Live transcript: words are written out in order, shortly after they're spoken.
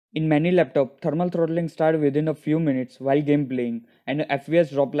In many laptops, thermal throttling starts within a few minutes while game playing, and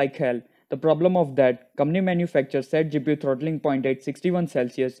FPS drop like hell. The problem of that, company manufacturers set GPU throttling point at 61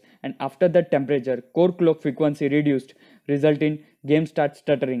 Celsius, and after that temperature, core clock frequency reduced, result in game start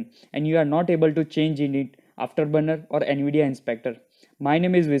stuttering, and you are not able to change in it Afterburner or nVidia Inspector. My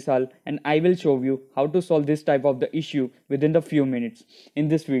name is Vishal, and I will show you how to solve this type of the issue within the few minutes in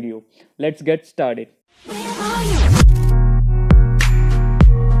this video. Let's get started.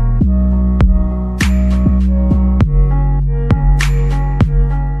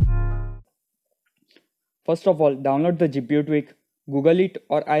 First of all, download the GPU tweak, Google it,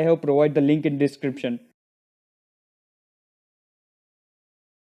 or I have provided the link in description.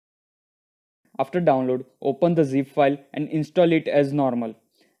 After download, open the zip file and install it as normal.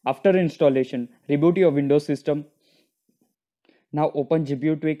 After installation, reboot your Windows system. Now open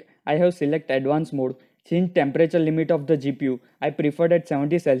GPU tweak. I have select advanced mode. Change temperature limit of the GPU. I preferred at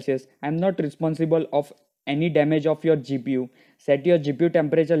 70 Celsius. I am not responsible of any damage of your GPU. Set your GPU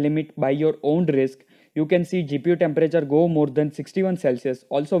temperature limit by your own risk. You can see GPU temperature go more than 61 Celsius.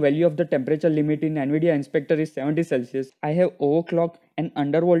 Also value of the temperature limit in nVidia Inspector is 70 Celsius. I have overclocked and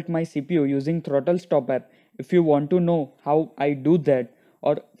undervolt my CPU using throttle stop app. If you want to know how I do that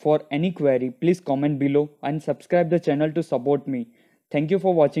or for any query, please comment below and subscribe the channel to support me. Thank you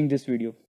for watching this video.